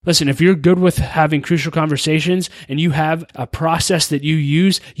Listen, if you're good with having crucial conversations and you have a process that you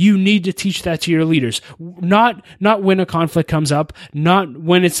use, you need to teach that to your leaders. Not when a conflict comes up, not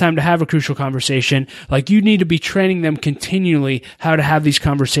when it's time to have a crucial conversation. Like, you need to be training them continually how to have these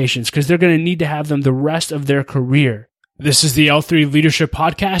conversations, because they're going to need to have them the rest of their career. This is the L3 Leadership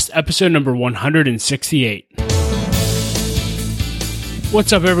Podcast, episode number 168.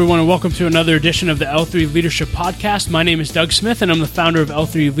 What's up, everyone, and welcome to another edition of the L3 Leadership Podcast. My name is Doug Smith, and I'm the founder of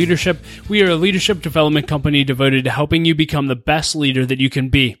L3 Leadership. We are a leadership development company devoted to helping you become the best leader that you can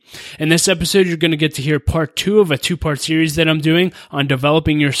be. In this episode, you're going to get to hear part 2 of a 2-part series that I'm doing on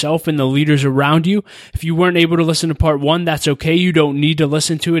developing yourself and the leaders around you. If you weren't able to listen to part 1, that's okay. You don't need to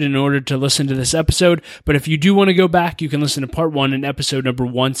listen to it in order to listen to this episode. But if you do want to go back, you can listen to part 1 in episode number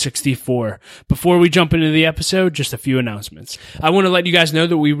 164. Before we jump into the episode, just a few announcements. I want to let you guys know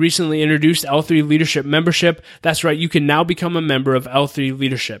that we recently introduced L3 Leadership membership. That's right, you can now become a member of L3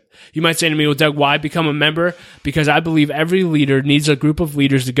 Leadership. You might say to me, well, Doug, why become a member? Because I believe every leader needs a group of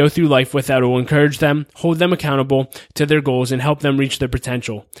leaders to go through life with that will encourage them, hold them accountable to their goals, and help them reach their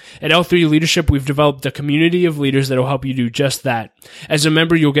potential. At L3 Leadership, we've developed a community of leaders that will help you do just that. As a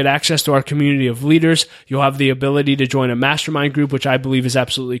member, you'll get access to our community of leaders. You'll have the ability to join a mastermind group, which I believe is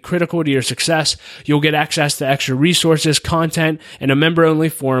absolutely critical to your success. You'll get access to extra resources, content, and a member-only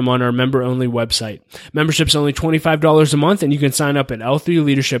forum on our member-only website. Membership's only $25 a month, and you can sign up at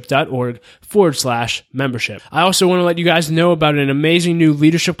l3leadership.org/membership. I also want to let you guys know about an amazing new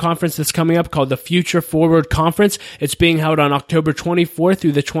leadership conference that's coming up called the Future Forward Conference. It's being held on October 24th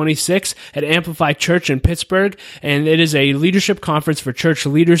through the 26th at Amplify Church in Pittsburgh, and it is a leadership conference for church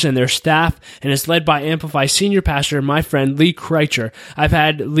leaders and their staff, and it's led by Amplify senior pastor, my friend Lee Kreitcher. I've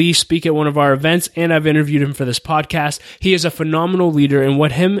had Lee speak at one of our events, and I've interviewed him for this podcast. He is a phenomenal leader, and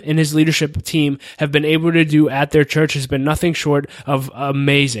what him and his leadership team have been able to do at their church has been nothing short of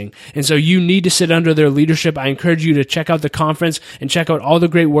amazing. And so you need to sit under their leadership. I encourage you to check out the conference and check out all the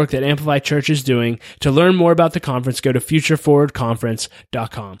great work that Amplify Church is doing. To learn more about the conference, go to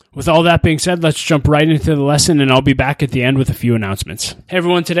futureforwardconference.com. With all that being said, let's jump right into the lesson, and I'll be back at the end with a few announcements. Hey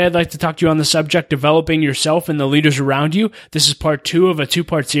everyone, today I'd like to talk to you on the subject developing yourself and the leaders around you. This is part 2 of a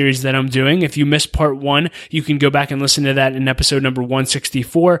 2-part series that I'm doing. If you missed part 1, you can go back and listen to that in episode number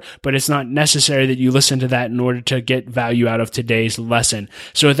 164, but it's not necessary that you listen to that in order to get value out of today's lesson.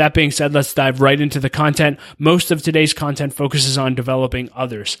 So with that being said, let's dive right into the content. Most of today's content focuses on developing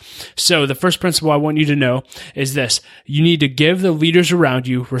others. So the first principle I want you to know is this: you need to give the leaders around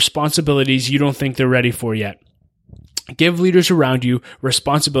you responsibilities you don't think they're ready for yet. Give leaders around you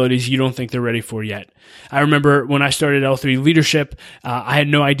responsibilities you don't think they're ready for yet. I remember when I started L3 Leadership, I had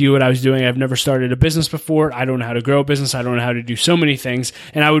no idea what I was doing. I've never started a business before. I don't know how to grow a business. I don't know how to do so many things.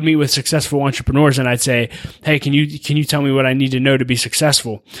 And I would meet with successful entrepreneurs and I'd say, hey, can you tell me what I need to know to be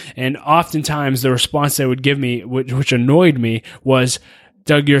successful? And oftentimes the response they would give me, which annoyed me, was,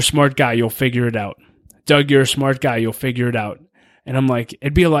 Doug, you're a smart guy. You'll figure it out. Doug, you're a smart guy. You'll figure it out. And I'm like,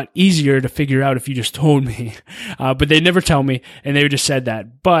 it'd be a lot easier to figure out if you just told me. But they never tell me, and they just said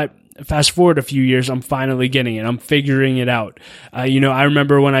that. But fast forward a few years, I'm finally getting it. I'm figuring it out. I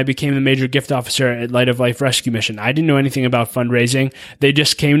remember when I became the major gift officer at Light of Life Rescue Mission. I didn't know anything about fundraising. They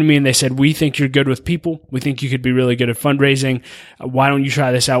just came to me and they said, we think you're good with people. We think you could be really good at fundraising. Why don't you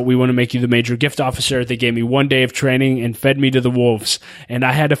try this out? We want to make you the major gift officer. They gave me 1 day of training and fed me to the wolves. And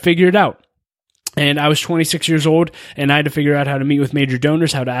I had to figure it out. And I was 26 years old, and I had to figure out how to meet with major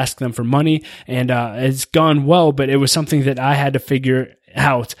donors, how to ask them for money, and it's gone well, but it was something that I had to figure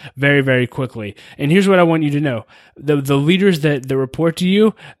out very, very quickly. And here's what I want you to know. The leaders that report to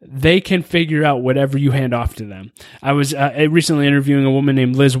you, they can figure out whatever you hand off to them. I was recently interviewing a woman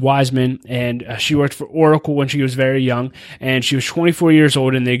named Liz Wiseman, and she worked for Oracle when she was very young, and she was 24 years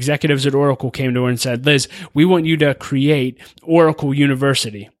old, and the executives at Oracle came to her and said, Liz, we want you to create Oracle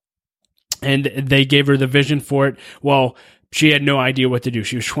University. And they gave her the vision for it. Well, she had no idea what to do.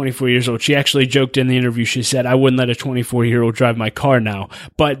 She was 24 years old. She actually joked in the interview. She said, I wouldn't let a 24-year-old drive my car now.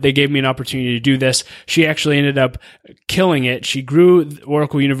 But they gave me an opportunity to do this. She actually ended up killing it. She grew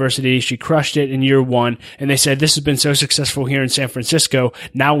Oracle University. She crushed it in year 1. And they said, this has been so successful here in San Francisco.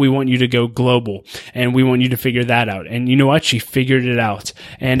 Now we want you to go global. And we want you to figure that out. And you know what? She figured it out.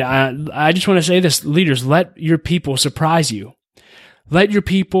 And I just want to say this, leaders, let your people surprise you. Let your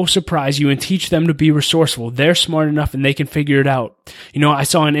people surprise you and teach them to be resourceful. They're smart enough and they can figure it out. I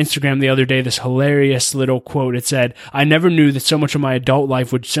saw on Instagram the other day this hilarious little quote. It said, "I never knew that so much of my adult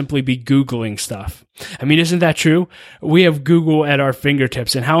life would simply be Googling stuff." I mean, isn't that true? We have Google at our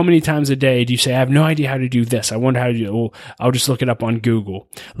fingertips. And how many times a day do you say, "I have no idea how to do this. I wonder how to do it." Well, I'll just look it up on Google.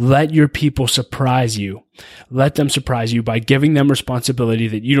 Let your people surprise you. Let them surprise you by giving them responsibility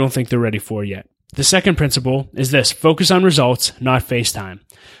that you don't think they're ready for yet. The second principle is this: focus on results, not FaceTime.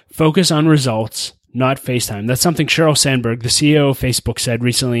 Focus on results, not FaceTime. That's something Sheryl Sandberg, the CEO of Facebook, said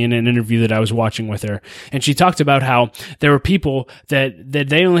recently in an interview that I was watching with her. And she talked about how there were people that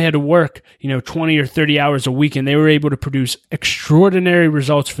they only had to work, 20 or 30 hours a week, and they were able to produce extraordinary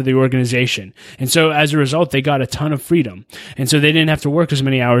results for the organization. And so as a result, they got a ton of freedom. And so they didn't have to work as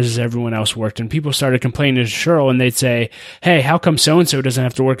many hours as everyone else worked. And people started complaining to Sheryl, and they'd say, "Hey, how come so-and-so doesn't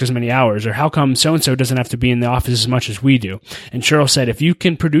have to work as many hours? Or how come so-and-so doesn't have to be in the office as much as we do?" And Sheryl said, if you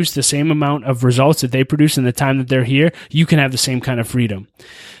can produce the same amount of results that they produce in the time that they're here, you can have the same kind of freedom.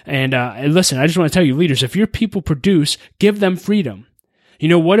 And listen, I just want to tell you, leaders, if your people produce, give them freedom.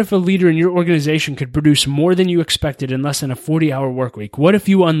 What if a leader in your organization could produce more than you expected in less than a 40-hour work week? What if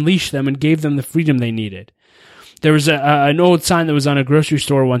you unleashed them and gave them the freedom they needed? There was an old sign that was on a grocery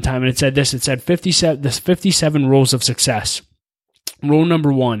store one time, and it said this. It said 57 rules of success. Rule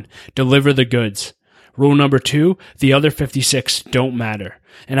number 1, deliver the goods. Rule number 2, the other 56 don't matter.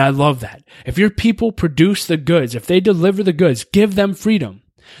 And I love that. If your people produce the goods, if they deliver the goods, give them freedom.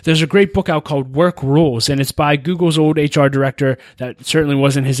 There's a great book out called Work Rules, and it's by Google's old HR director. That certainly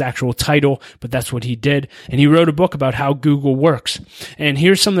wasn't his actual title, but that's what he did. And he wrote a book about how Google works. And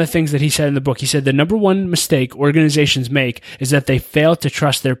here's some of the things that he said in the book. He said the number one mistake organizations make is that they fail to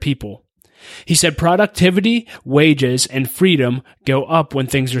trust their people. He said productivity, wages, and freedom go up when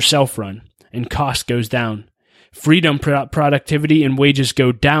things are self-run, and cost goes down. Freedom, productivity, and wages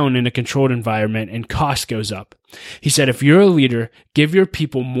go down in a controlled environment, and cost goes up. He said, if you're a leader, give your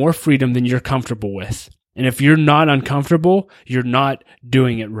people more freedom than you're comfortable with. And if you're not uncomfortable, you're not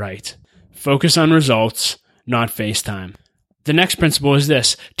doing it right. Focus on results, not FaceTime. The next principle is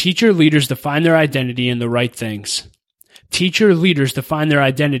this: teach your leaders to find their identity in the right things. Teach your leaders to find their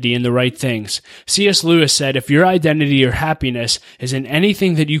identity in the right things. C.S. Lewis said, if your identity or happiness is in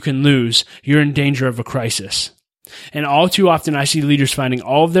anything that you can lose, you're in danger of a crisis. And all too often, I see leaders finding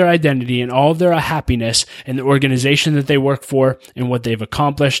all of their identity and all of their happiness in the organization that they work for and what they've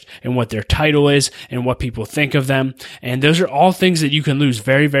accomplished and what their title is and what people think of them. And those are all things that you can lose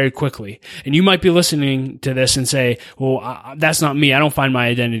very, very quickly. And you might be listening to this and say, well, that's not me. I don't find my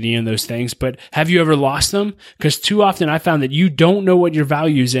identity in those things. But have you ever lost them? Because too often I found that you don't know what your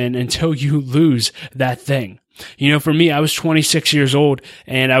value's in until you lose that thing. For me, I was 26 years old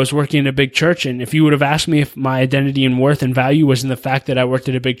and I was working in a big church. And if you would have asked me if my identity and worth and value was in the fact that I worked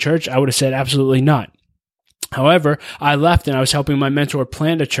at a big church, I would have said absolutely not. However, I left and I was helping my mentor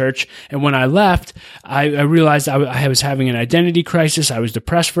plant a church. And when I left, I realized I was having an identity crisis. I was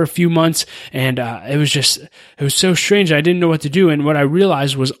depressed for a few months, and it was so strange. I didn't know what to do. And what I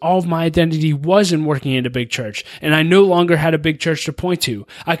realized was all of my identity was in working in a big church. And I no longer had a big church to point to.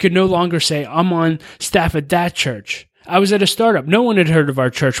 I could no longer say, I'm on staff at that church. I was at a startup. No one had heard of our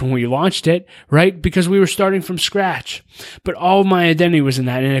church when we launched it, right? Because we were starting from scratch. But all of my identity was in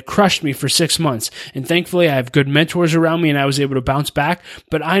that, and it crushed me for 6 months. And thankfully, I have good mentors around me, and I was able to bounce back.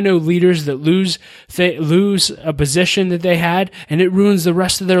 But I know leaders that lose a position that they had, and it ruins the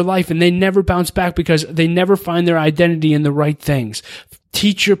rest of their life, and they never bounce back because they never find their identity in the right things.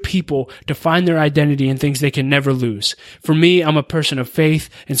 Teach your people to find their identity in things they can never lose. For me, I'm a person of faith,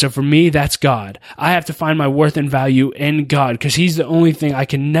 and so for me, that's God. I have to find my worth and value in God because He's the only thing I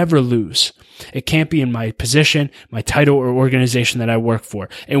can never lose. It can't be in my position, my title, or organization that I work for.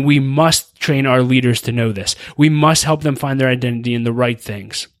 And we must train our leaders to know this. We must help them find their identity in the right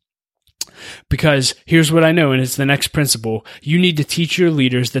things. Because here's what I know, and it's the next principle. You need to teach your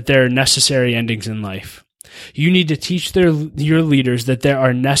leaders that there are necessary endings in life. You need to teach your leaders that there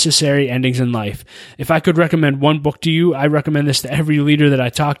are necessary endings in life. If I could recommend one book to you, I recommend this to every leader that I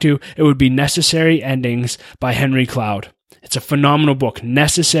talk to. It would be Necessary Endings by Henry Cloud. It's a phenomenal book,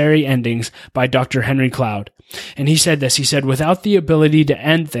 Necessary Endings by Dr. Henry Cloud. And he said this, he said, without the ability to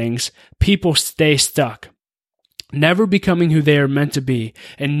end things, people stay stuck, never becoming who they are meant to be,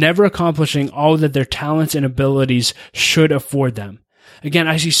 and never accomplishing all that their talents and abilities should afford them. Again,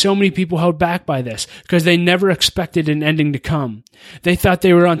 I see so many people held back by this because they never expected an ending to come. They thought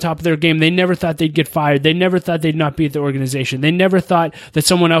they were on top of their game. They never thought they'd get fired. They never thought they'd not be at the organization. They never thought that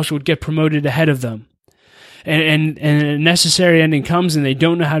someone else would get promoted ahead of them. and a necessary ending comes and they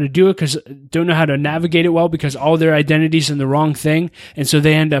don't know how to do it don't know how to navigate it well because all their identity's in the wrong thing. And so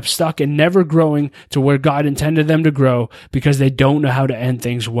they end up stuck and never growing to where God intended them to grow because they don't know how to end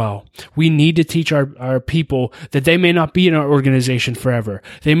things well. We need to teach our people that they may not be in our organization forever.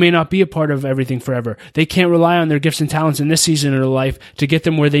 They may not be a part of everything forever. They can't rely on their gifts and talents in this season of their life to get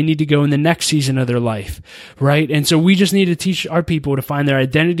them where they need to go in the next season of their life, right? And so we just need to teach our people to find their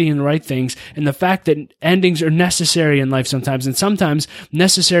identity in the right things, and the fact that endings are necessary in life sometimes, and sometimes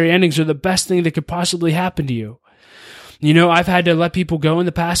necessary endings are the best thing that could possibly happen to you. You know, I've had to let people go in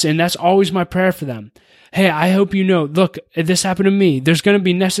the past, and that's always my prayer for them. Hey, I hope you know, look, this happened to me. There's going to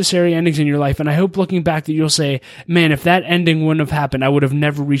be necessary endings in your life, and I hope looking back that you'll say, man, if that ending wouldn't have happened, I would have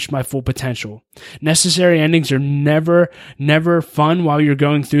never reached my full potential. Necessary endings are never fun while you're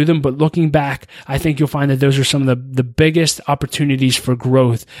going through them, but looking back, I think you'll find that those are some of the biggest opportunities for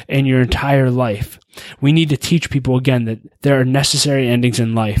growth in your entire life. We need to teach people again that there are necessary endings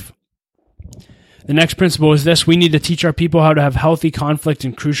in life. The next principle is this: we need to teach our people how to have healthy conflict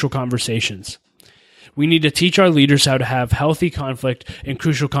and crucial conversations. We need to teach our leaders how to have healthy conflict and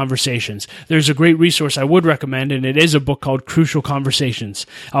crucial conversations. There's a great resource I would recommend, and it is a book called Crucial Conversations.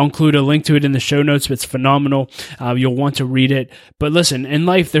 I'll include a link to it in the show notes. It's phenomenal. You'll want to read it. But listen, in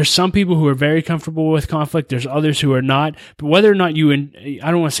life, there's some people who are very comfortable with conflict. There's others who are not. But whether or not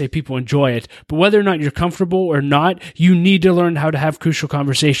I don't want to say people enjoy it, but whether or not you're comfortable or not, you need to learn how to have crucial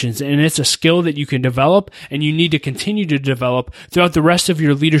conversations. And it's a skill that you can develop, and you need to continue to develop throughout the rest of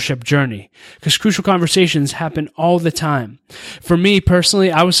your leadership journey. Because crucial conversations happen all the time. For me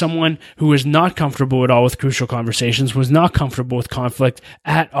personally, I was someone who was not comfortable at all with crucial conversations, was not comfortable with conflict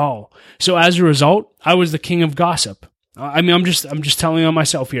at all. So as a result, I was the king of gossip. I mean, I'm just telling on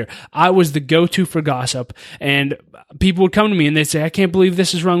myself here. I was the go-to for gossip, and people would come to me and they'd say, I can't believe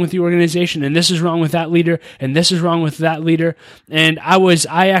this is wrong with the organization, and this is wrong with that leader, and this is wrong with that leader. And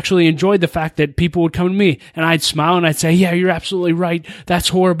I actually enjoyed the fact that people would come to me and I'd smile and I'd say, yeah, you're absolutely right. That's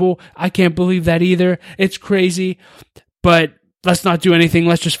horrible. I can't believe that either. It's crazy. But let's not do anything.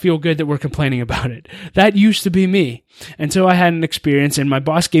 Let's just feel good that we're complaining about it. That used to be me. And so I had an experience, and my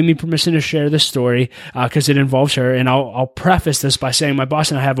boss gave me permission to share this story because it involves her. And I'll preface this by saying my boss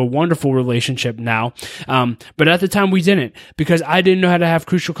and I have a wonderful relationship now. But at the time we didn't, because I didn't know how to have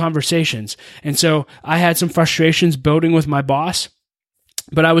crucial conversations. And so I had some frustrations building with my boss,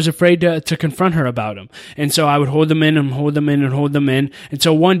 but I was afraid to confront her about them. And so I would hold them in and hold them in and hold them in. And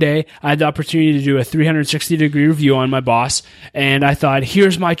so one day I had the opportunity to do a 360-degree review on my boss. And I thought,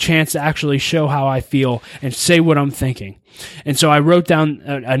 here's my chance to actually show how I feel and say what I'm thinking. And so I wrote down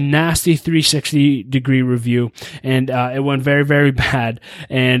a nasty 360-degree review, and it went very, very bad.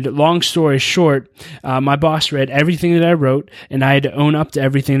 And long story short, my boss read everything that I wrote, and I had to own up to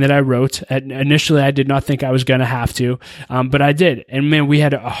everything that I wrote. Initially, I did not think I was going to have to, but I did. And man, we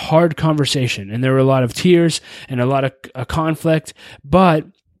had a hard conversation, and there were a lot of tears and a lot of conflict, but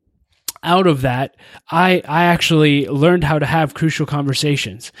out of that, I actually learned how to have crucial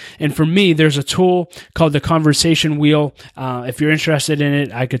conversations. And for me, there's a tool called the conversation wheel. If you're interested in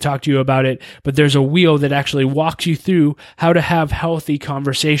it, I could talk to you about it, but there's a wheel that actually walks you through how to have healthy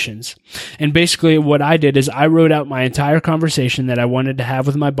conversations. And basically what I did is I wrote out my entire conversation that I wanted to have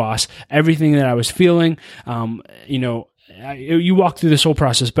with my boss, everything that I was feeling, you walk through this whole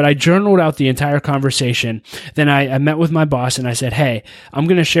process, but I journaled out the entire conversation. Then I met with my boss and I said, hey, I'm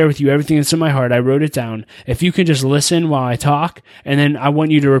going to share with you everything that's in my heart. I wrote it down. If you can just listen while I talk, and then I want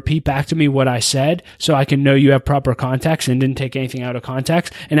you to repeat back to me what I said so I can know you have proper context and didn't take anything out of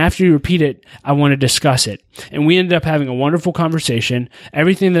context. And after you repeat it, I want to discuss it. And we ended up having a wonderful conversation.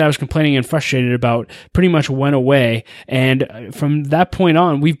 Everything that I was complaining and frustrated about pretty much went away. And from that point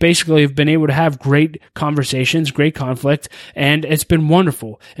on, we've basically been able to have great conversations, great conflict, and it's been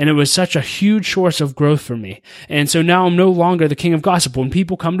wonderful. And it was such a huge source of growth for me. And so now I'm no longer the king of gossip. When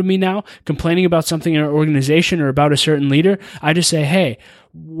people come to me now complaining about something in our organization or about a certain leader, I just say, hey,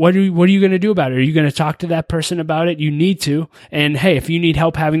 what are you going to do about it? Are you going to talk to that person about it? You need to. And hey, if you need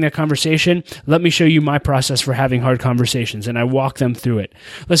help having that conversation, let me show you my process for having hard conversations. And I walk them through it.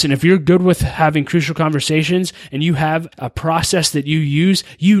 Listen, if you're good with having crucial conversations and you have a process that you use,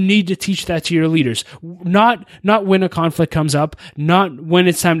 you need to teach that to your leaders. Not when a conflict comes up, not when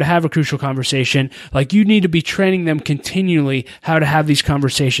it's time to have a crucial conversation. Like, you need to be training them continually how to have these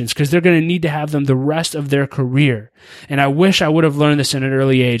conversations, because they're going to need to have them the rest of their career. And I wish I would have learned this in an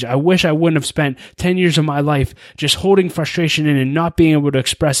early age. I wish I wouldn't have spent 10 years of my life just holding frustration in and not being able to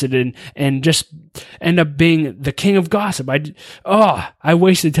express it and just end up being the king of gossip. I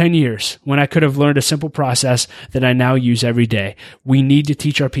wasted 10 years when I could have learned a simple process that I now use every day. We need to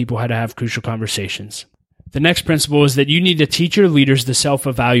teach our people how to have crucial conversations. The next principle is that you need to teach your leaders to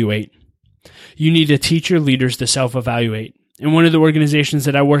self-evaluate. You need to teach your leaders to self-evaluate. In one of the organizations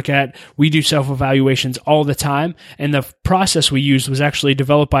that I work at, we do self-evaluations all the time, and the process we used was actually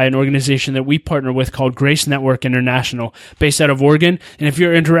developed by an organization that we partner with called Grace Network International, based out of Oregon. And if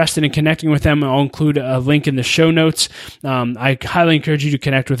you're interested in connecting with them, I'll include a link in the show notes. I highly encourage you to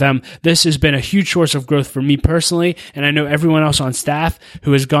connect with them. This has been a huge source of growth for me personally, and I know everyone else on staff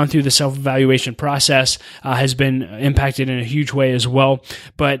who has gone through the self-evaluation process has been impacted in a huge way as well.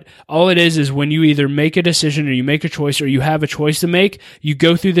 But all it is when you either make a decision or you make a choice or you have a choice to make, you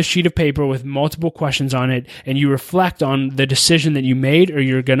go through the sheet of paper with multiple questions on it and you reflect on the decision that you made or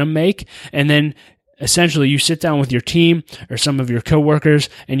you're going to make, and then essentially you sit down with your team or some of your coworkers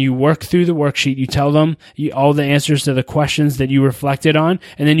and you work through the worksheet. You tell them all the answers to the questions that you reflected on,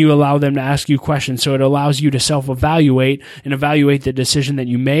 and then you allow them to ask you questions. So it allows you to self-evaluate and evaluate the decision that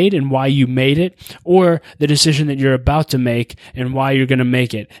you made and why you made it, or the decision that you're about to make and why you're going to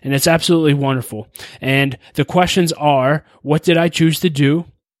make it. And it's absolutely wonderful. And the questions are, what did I choose to do?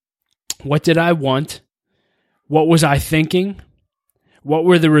 What did I want? What was I thinking? What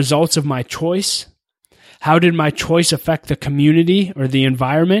were the results of my choice? How did my choice affect the community or the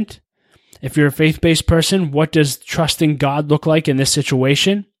environment? If you're a faith-based person, what does trusting God look like in this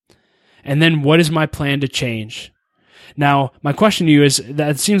situation? And then what is my plan to change? Now, my question to you is,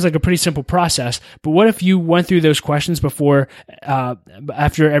 that seems like a pretty simple process, but what if you went through those questions before,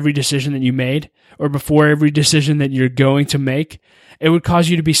 after every decision that you made, or before every decision that you're going to make? It would cause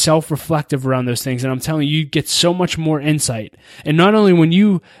you to be self-reflective around those things. And I'm telling you, you get so much more insight. And not only when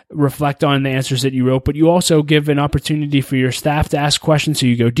you reflect on the answers that you wrote, but you also give an opportunity for your staff to ask questions so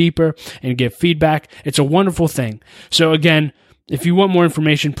you go deeper and give feedback. It's a wonderful thing. So again, if you want more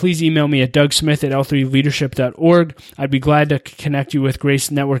information, please email me at dougsmith@l3leadership.org. I'd be glad to connect you with Grace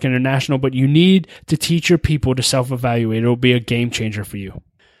Network International, but you need to teach your people to self-evaluate. It will be a game changer for you.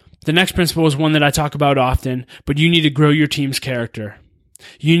 The next principle is one that I talk about often, but you need to grow your team's character.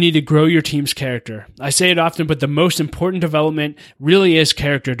 You need to grow your team's character. I say it often, but the most important development really is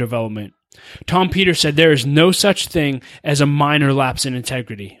character development. Tom Peters said there is no such thing as a minor lapse in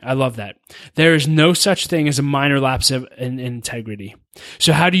integrity. I love that. There is no such thing as a minor lapse in integrity.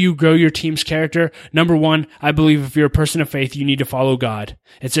 So how do you grow your team's character? Number one, I believe if you're a person of faith, you need to follow God.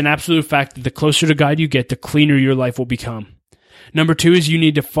 It's an absolute fact that the closer to God you get, the cleaner your life will become. Number two is you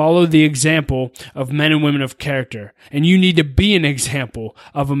need to follow the example of men and women of character, and you need to be an example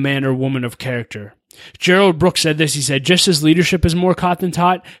of a man or woman of character. Gerald Brooks said this. He said, just as leadership is more caught than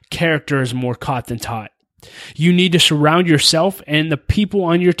taught, character is more caught than taught. You need to surround yourself and the people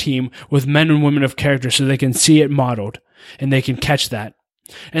on your team with men and women of character so they can see it modeled and they can catch that.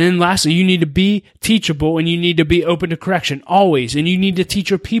 And then lastly, you need to be teachable and you need to be open to correction always. And you need to teach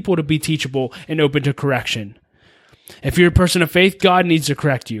your people to be teachable and open to correction. If you're a person of faith, God needs to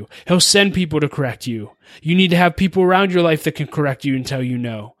correct you. He'll send people to correct you. You need to have people around your life that can correct you and tell you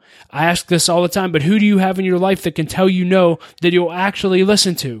no. I ask this all the time, but who do you have in your life that can tell you no that you'll actually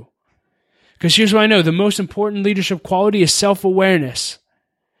listen to? Because here's what I know. The most important leadership quality is self-awareness.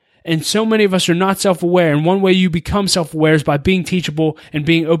 And so many of us are not self-aware. And one way you become self-aware is by being teachable and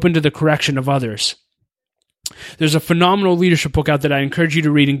being open to the correction of others. There's a phenomenal leadership book out that I encourage you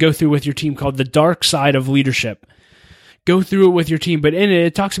to read and go through with your team called The Dark Side of Leadership. Go through it with your team. But in it,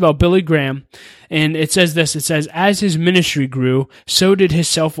 it talks about Billy Graham, and it says this. It says, as his ministry grew, so did his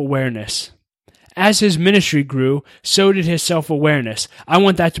self-awareness. As his ministry grew, so did his self-awareness. I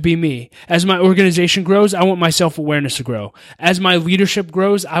want that to be me. As my organization grows, I want my self-awareness to grow. As my leadership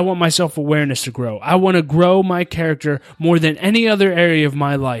grows, I want my self-awareness to grow. I want to grow my character more than any other area of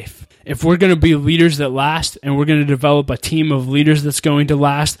my life. If we're going to be leaders that last and we're going to develop a team of leaders that's going to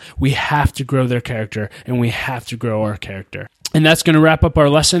last, we have to grow their character and we have to grow our character. And that's going to wrap up our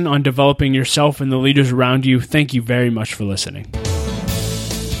lesson on developing yourself and the leaders around you. Thank you very much for listening.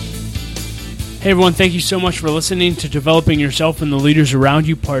 Hey everyone, thank you so much for listening to Developing Yourself and the Leaders Around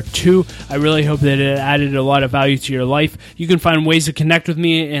You, Part 2. I really hope that it added a lot of value to your life. You can find ways to connect with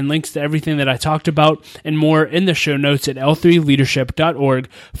me and links to everything that I talked about and more in the show notes at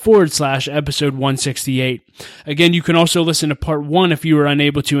l3leadership.org/episode 168. Again, you can also listen to Part 1 if you were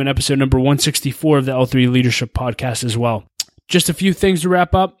unable to in episode number 164 of the L3 Leadership Podcast as well. Just a few things to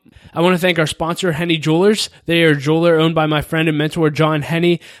wrap up. I want to thank our sponsor, Henny Jewelers. They are a jeweler owned by my friend and mentor, John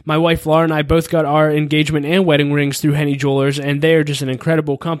Henny. My wife, Laura, and I both got our engagement and wedding rings through Henny Jewelers, and they are just an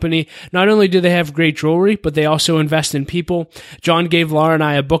incredible company. Not only do they have great jewelry, but they also invest in people. John gave Laura and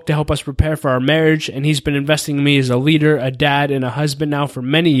I a book to help us prepare for our marriage, and he's been investing in me as a leader, a dad, and a husband now for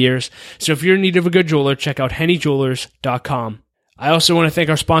many years. So if you're in need of a good jeweler, check out hennyjewelers.com. I also want to thank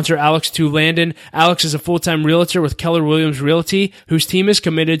our sponsor, Alex Tu Landon. Alex is a full-time realtor with Keller Williams Realty, whose team is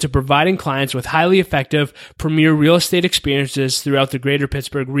committed to providing clients with highly effective, premier real estate experiences throughout the greater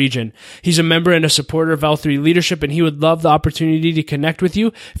Pittsburgh region. He's a member and a supporter of L3 Leadership, and he would love the opportunity to connect with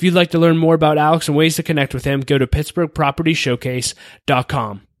you. If you'd like to learn more about Alex and ways to connect with him, go to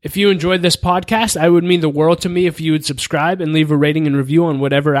pittsburghpropertyshowcase.com. If you enjoyed this podcast, it would mean the world to me if you would subscribe and leave a rating and review on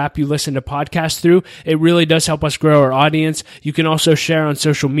whatever app you listen to podcasts through. It really does help us grow our audience. You can also share on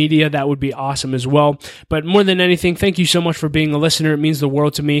social media. That would be awesome as well. But more than anything, thank you so much for being a listener. It means the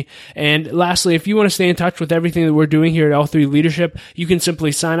world to me. And lastly, if you want to stay in touch with everything that we're doing here at L3 Leadership, you can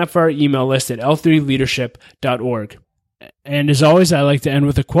simply sign up for our email list at l3leadership.org. And as always, I like to end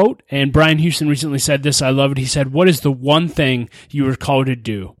with a quote. And Brian Houston recently said this. I love it. He said, "What is the one thing you were called to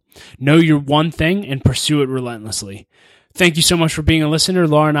do? Know your one thing and pursue it relentlessly." Thank you so much for being a listener.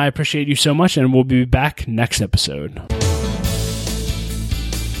 Laura and I appreciate you so much, and we'll be back next episode.